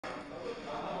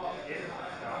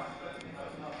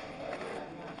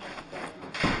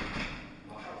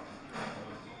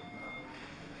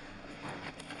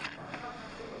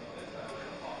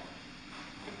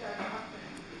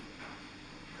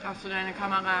Hast du deine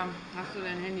Kamera, hast du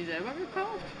dein Handy selber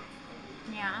gekauft?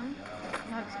 Ja,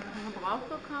 ich habe es gebraucht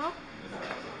gekauft.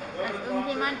 Also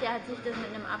irgendjemand, der hat sich das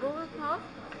mit einem Abo gekauft.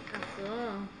 Ach so.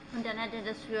 Und dann hat er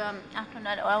das für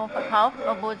 800 Euro verkauft,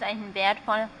 obwohl es eigentlich einen Wert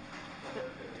von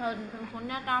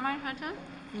 1500 damals hatte.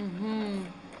 Mhm.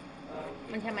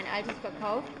 Und ich habe mein altes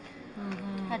verkauft.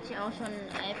 Hatte ich auch schon ein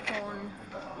iPhone,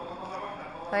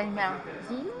 weiß nicht mehr,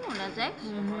 7 oder 6.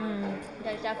 Da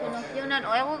habe ich dafür noch 400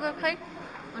 Euro gekriegt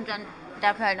und dann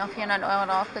dafür halt noch 400 Euro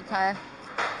drauf gezahlt.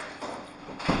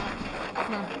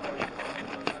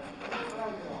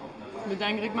 Mit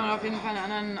deinen kriegt man auf jeden Fall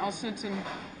einen anderen Ausschnitt hin.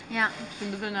 Ja. Ich bin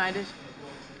ein bisschen neidisch.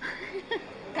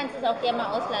 Kannst es auch gerne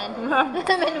mal ausleihen. Ja.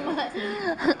 Wenn du mal.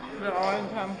 Wir auch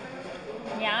einen haben.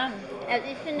 Ja, also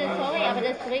ich finde, sorry, aber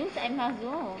das bringt es einfach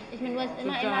so. Ich meine, du hast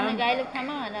immer eine geile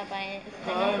Kamera dabei. Das ist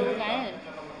einfach so geil.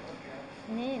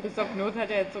 Nee, Bis auf Not hat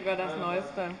er jetzt sogar das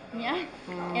Neueste. Ja,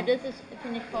 ja, das ist,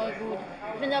 finde ich, voll gut.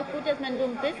 Ich finde auch gut, dass man so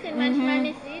ein bisschen manchmal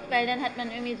nicht sieht, weil dann hat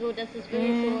man irgendwie so, dass es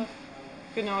wirklich so...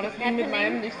 Genau, das ging mit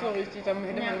meinem nicht so richtig, dann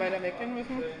hätte man weiter weggehen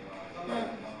müssen. Ja.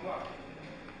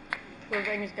 Das ist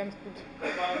eigentlich ganz gut. Das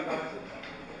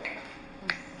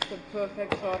ist der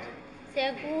Perfect Shot.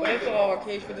 Sehr gut. Oder ist doch auch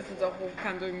okay, ich würde das jetzt auch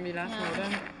hochkant irgendwie lassen, oder?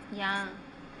 Ja,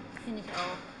 finde ich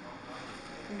auch.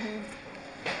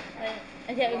 Weil,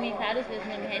 ist ja irgendwie klar, dass wir es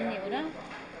mit dem Handy, oder?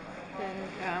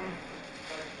 Ja.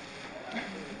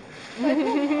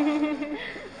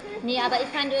 Nee, aber ich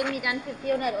fand irgendwie dann für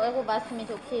 400 Euro war es für mich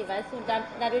okay, weißt du,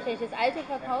 dadurch, dass ich das alte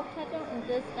verkauft hatte und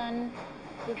das dann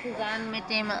sozusagen mit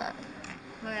dem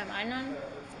anderen,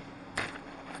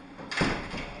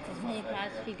 das ist mir klar,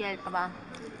 ist viel Geld, aber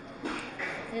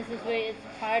das ist really it's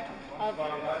part of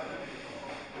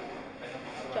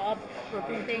job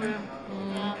thing.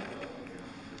 Ja.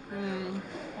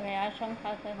 Aber ja, schon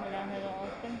krass, dass wir da so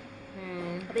ausgehen.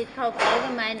 Aber ich kaufe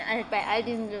allgemein halt bei all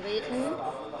diesen Geräten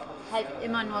halt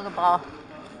immer nur gebraucht.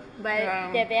 Weil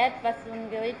der Wert, was so ein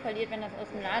Gerät verliert, wenn das aus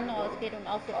dem Laden rausgeht und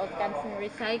auch so aus ganzen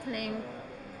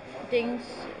Recycling-Dings,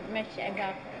 möchte ich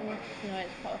einfach nichts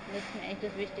Neues kaufen. Das ist mir eigentlich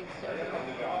das Wichtigste.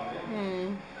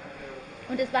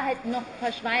 Und es war halt noch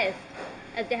verschweißt.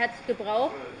 Also der hat es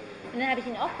gebraucht. Und dann habe ich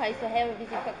ihn auch gefragt, so, hey,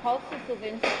 wieso verkaufst du es so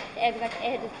günstig? Er hat gesagt,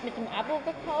 er hätte es mit dem Abo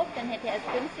gekauft, dann hätte er es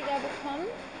günstiger bekommen.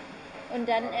 Und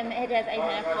dann hätte er es eigentlich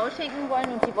meiner Frau schenken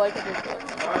wollen und sie wollte das nicht. Ich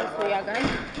so, ja geil.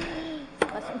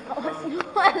 Was für eine Frau hast du?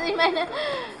 Also ich meine,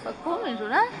 war komisch,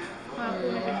 oder? War eine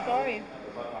komische Story.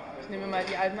 Ich nehme mal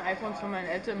die alten iPhones von meinen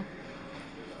Eltern.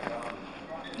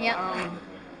 Ja.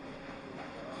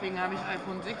 Deswegen habe ich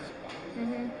iPhone 6.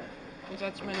 Jetzt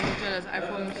hat sich meine Mutter das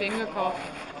iPhone 10 gekauft.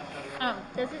 Ah,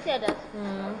 das ist ja das.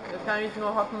 Jetzt kann ich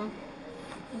nur hoffen,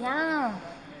 Ja.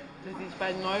 dass sie sich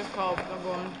bald ein neues kauft.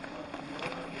 Aber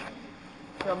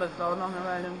ich glaube, es dauert noch eine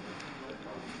Weile.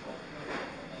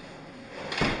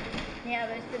 Ja,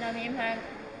 aber ich bin auf jeden Fall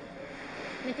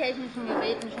mit technischen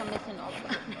Geräten schon ein bisschen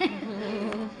aufgewacht. So, ich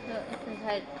finde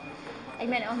halt, ich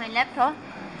meine auch mein Laptop,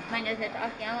 ich meine, der ist jetzt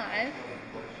 8 Jahre alt.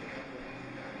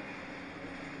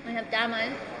 Und ich habe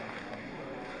damals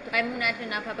 3 Monate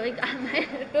in der Fabrik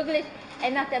gearbeitet, wirklich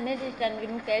einfach damit ich dann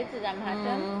genug Geld zusammen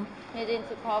hatte, mir den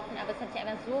zu kaufen. Aber es hat sich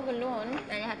einfach so gelohnt,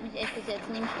 weil er hat mich echt bis jetzt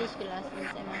nie im Stich gelassen. Das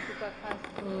ist immer super krass.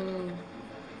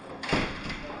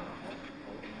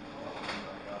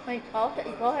 Und ich brauche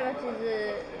einfach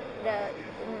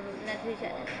natürlich,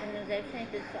 wenn du selbstständig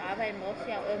bist zu arbeiten, brauchst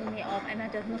du ja irgendwie auch einfach,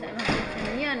 das muss einfach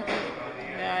funktionieren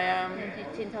und die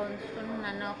 10.000 Stunden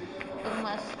dann noch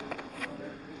irgendwas.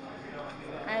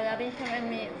 Also da bin ich schon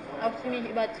irgendwie auch ziemlich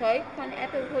überzeugt von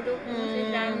Apple-Produkten, muss ich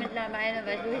sagen, mittlerweile,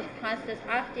 weil es wirklich krass, dass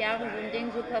 8 Jahre so ein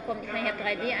Ding super kommt. Ich meine, ich habe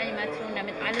 3D-Animationen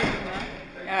damit alles gemacht.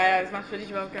 Ja, es macht für dich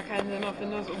überhaupt gar keinen Sinn, auf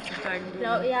Windows umzusteigen. Ich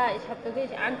habe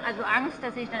wirklich Angst,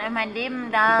 dass ich dann mein Leben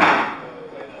da...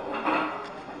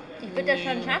 Ich würde das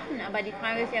schon schaffen, aber die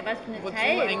Frage ist ja, was für eine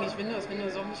Zeit. Wozu eigentlich Windows?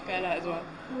 Windows ist auch nicht geiler, also...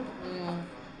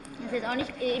 Das ist jetzt auch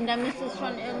nicht eben, da müsste es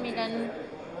schon irgendwie dann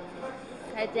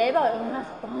halt selber irgendwas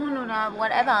bauen oder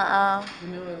whatever.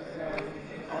 Windows ist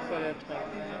auch voll der Dreck.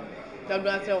 Ich glaube,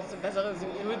 du hast ja auch so bessere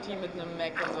Security mit einem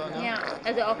Mac und so, ne? Ja,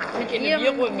 also auch mit Keine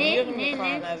Viren Nee.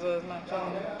 mitfahren, also das macht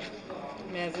schon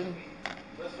mehr Sinn.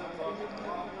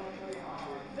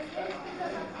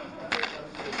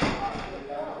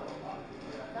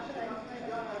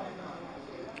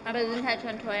 Aber sie sind halt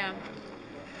schon teuer.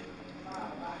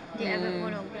 Die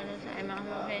Apple-Produkte, das ist einfach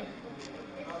wirklich.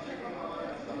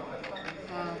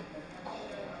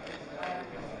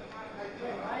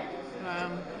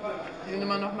 Ja, die sind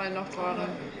immer noch teurer.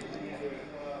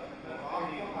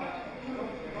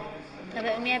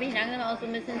 Aber irgendwie habe ich langsam auch so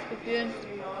ein bisschen das Gefühl,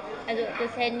 also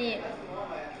das Handy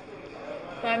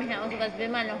frage mich ja auch so, was will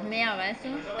man noch mehr, weißt du?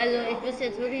 Also ich wüsste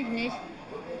jetzt wirklich nicht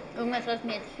irgendwas, was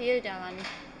mir jetzt fehlt daran.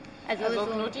 Also so,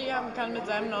 Knutti kann mit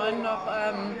seinem neuen noch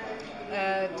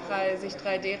sich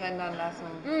 3D rendern lassen.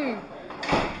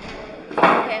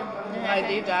 Okay.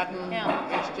 3D-Daten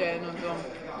erstellen und so.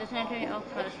 Das ist natürlich auch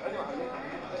krass.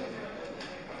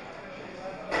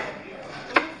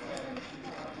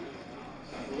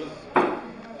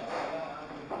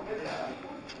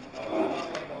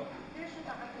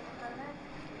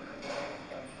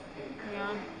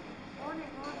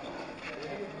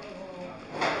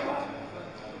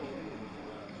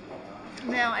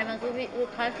 Ja, auch einfach so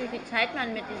krass, wie viel Zeit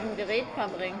man mit diesem Gerät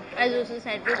verbringt. Also es ist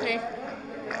halt wirklich,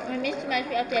 für mich zum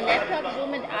Beispiel auch der Laptop so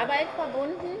mit Arbeit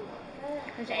verbunden.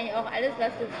 Das ist eigentlich auch alles,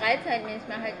 was so freizeitmäßig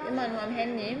mache, halt immer nur am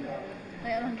Handy.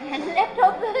 Weil ich immer keinen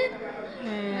Laptop will.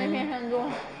 Weil ich mir schon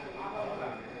so...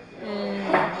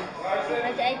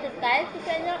 Was ich eigentlich das Geilste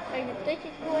fände, wenn ich jetzt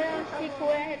richtig viel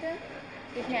Kohle hätte,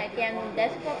 ich mir halt gerne einen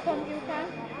Desktop-Computer,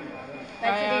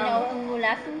 weil du den auch irgendwo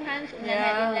lassen kannst und dann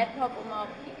halt den Laptop, um auch,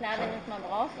 klar, wenn du es mal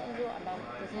brauchst und so, aber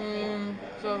das ist nicht.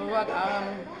 So Robert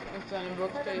ist seine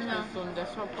Workstation, ist so ein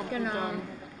Desktop-Computer.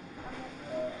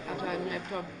 Hat halt einen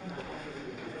Laptop.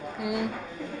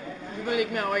 Ich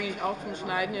überlege mir eigentlich auch zum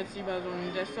Schneiden jetzt lieber so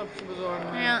einen Desktop zu besorgen.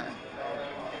 Ja.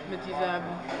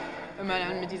 Immer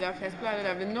dann mit dieser Festplatte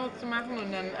da Windows zu machen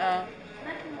und dann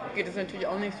geht es natürlich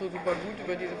auch nicht so super gut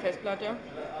über diese Festplatte. Ja.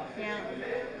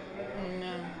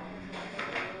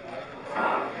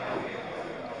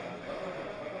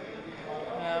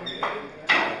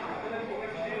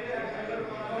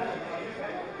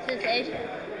 Es ist echt.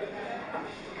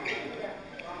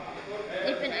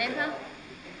 Ich bin einfach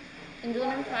in so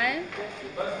einem Fall.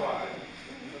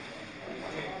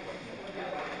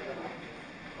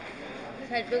 Es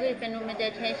ist halt wirklich, wenn du mit mit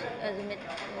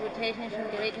so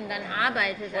technischen Geräten dann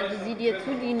arbeitest, also sie dir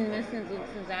zudienen müssen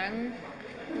sozusagen,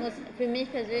 muss für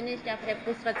mich persönlich darf der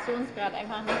Frustrationsgrad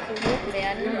einfach nicht so hoch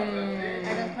werden.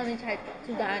 Also dann komme ich halt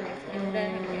zu gar nichts. Also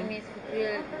dann habe ich irgendwie das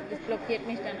Gefühl, das blockiert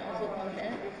mich dann auch so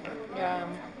komplett. Ja.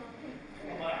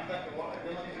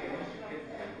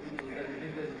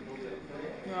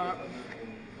 Ja.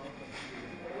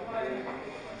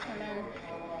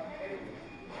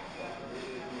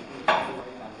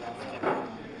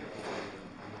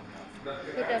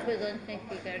 Geht dafür sonst nicht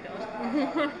viel Geld aus.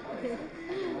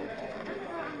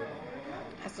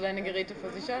 Hast du deine Geräte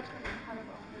versichert?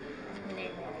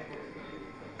 Nee.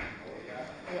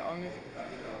 Ja, auch nicht.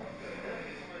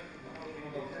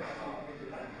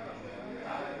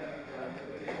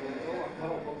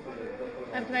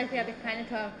 Aber zum Beispiel habe ich keine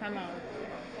teure Kamera.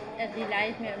 Also die leihe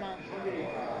ich mir immer.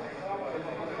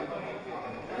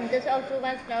 Und das ist auch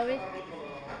sowas, glaube ich,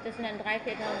 das sind dann 3.000,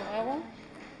 4.000 Euro.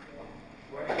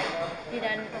 Die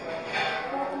dann,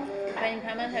 bei den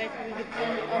Kameras habe ich gibt es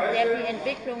auch sehr viel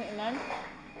Entwicklung immer.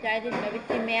 Da hätte ich, glaube ich,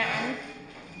 viel mehr Angst,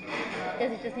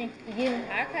 dass ich das nicht jeden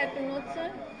Tag halt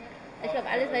benutze. Ich glaube,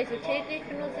 alles, was ich so täglich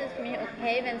benutze, ist für mich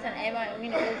okay, wenn es dann einmal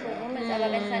irgendwie eine größere Summe ist,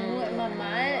 aber wenn es dann nur immer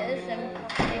mal ist, dann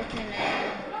denke ich mir,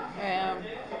 naja.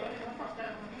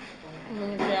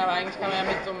 Ja, aber eigentlich kann man ja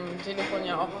mit so einem Telefon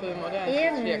ja auch filmen, oder?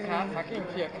 Eben. 4K, fucking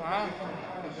 4K.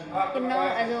 Genau,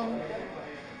 also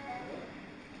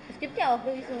es gibt ja auch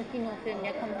wirklich so einen Kinofilm,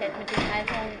 der komplett mit dem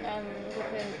iPhone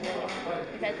gefilmt wurde.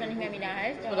 Ich weiß noch nicht mehr, wie der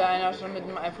heißt. Oder einer schon mit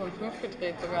dem iPhone 5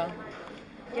 gedreht sogar.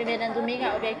 Der wäre dann so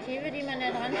mega Objektive, die man da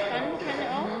dran spannen kann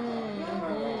auch.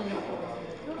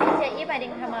 Das ist ja eh bei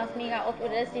den Kameras mega oft,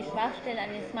 oder das ist die Schwachstelle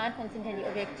an den Smartphones, sind ja die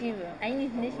Objektive.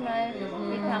 Eigentlich nicht mal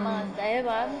die Kameras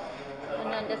selber,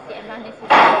 sondern dass die einfach nicht so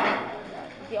gut,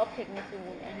 die Optik nicht so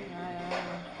gut ist.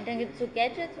 Und dann gibt es so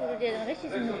Gadgets, wo du dir dann richtig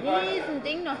so ein riesen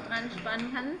Ding noch dran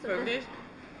spannen kannst. Wirklich?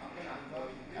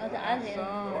 Aus Asien.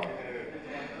 So.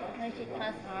 Richtig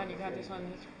krass. Ah, die hatte ich noch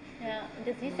nicht. Ja, und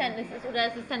das siehst dann, es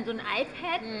ist dann so ein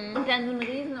iPad und dann so ein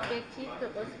riesen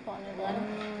Objektivgerüst vorne dran.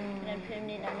 Und dann filmen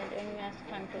die damit irgendwas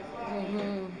Krankes.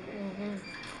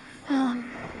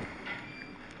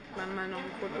 Dann mal noch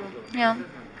ein Foto. Ja.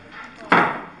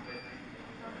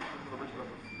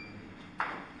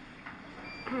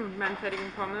 Meinen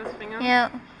fertigen Pommesfinger. Ja.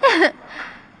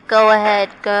 Go ahead,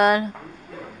 girl.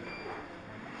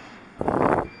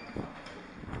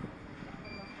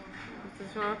 Das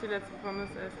ist schon noch die letzte Pommes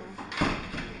essen.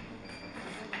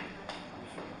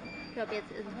 Ich glaube,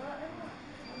 jetzt ist es.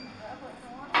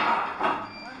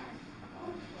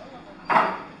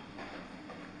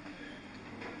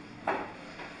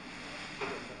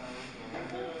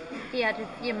 Die hatte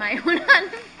 4 Majonen.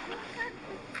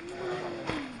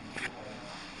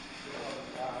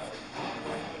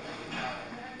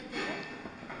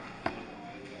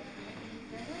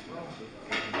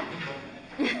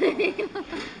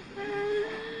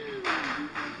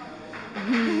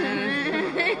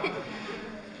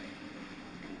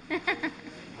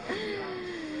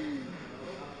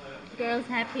 was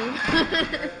happy.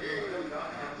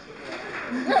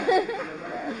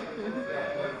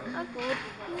 Na gut.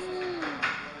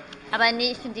 Aber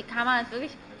nee, ich finde die Kamera ist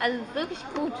wirklich, also wirklich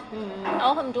gut.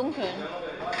 Auch im Dunkeln.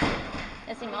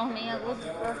 Das ist ihm auch mega gut.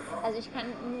 Also ich kann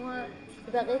nur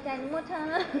überreden deine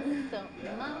Mutter. So,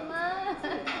 Mama.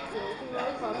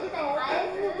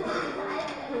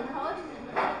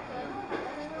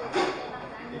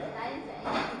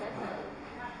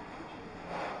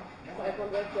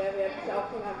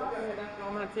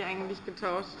 Warum hat sie eigentlich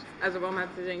getauscht? Also warum hat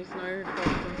sie eigentlich neu gekauft?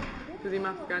 Für sie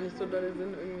macht es gar nicht so doll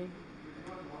Sinn irgendwie.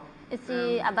 Ist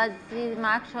sie, aber sie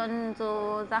mag schon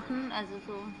so Sachen, also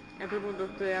so.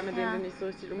 Apple-Produkte, ja, mit denen sie nicht so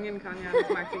richtig umgehen kann, ja, das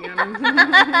mag sie gerne. Ja.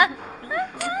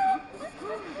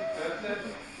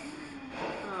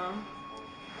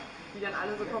 Die dann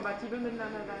alle so kompatibel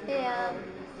miteinander sein. Ja.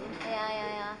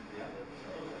 Ja.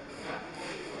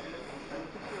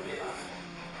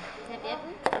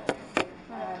 Servietten?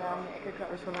 Ja, da um die Ecke,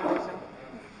 glaube ich, von der Küche.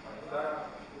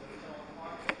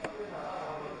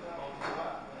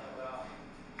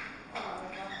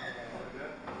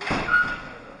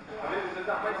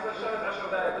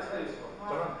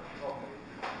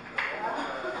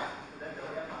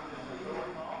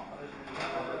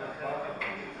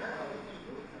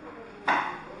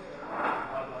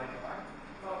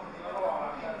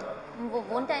 Und wo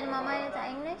wohnt deine Mama jetzt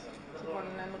eigentlich? Die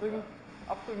wohnen in Rügen,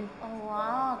 auf Rügen. Oh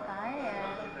wow, geil.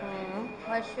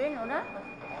 Voll schön, oder?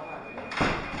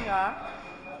 Ja,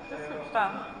 das ist hübsch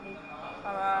da.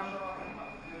 Aber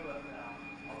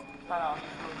war da auch nicht so.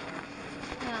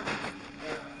 Ja.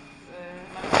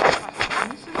 Man macht fast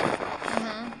München,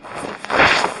 Mhm. wenn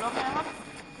ich Urlaub mehr habe.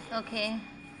 Okay.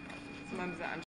 Das ist immer ein bisschen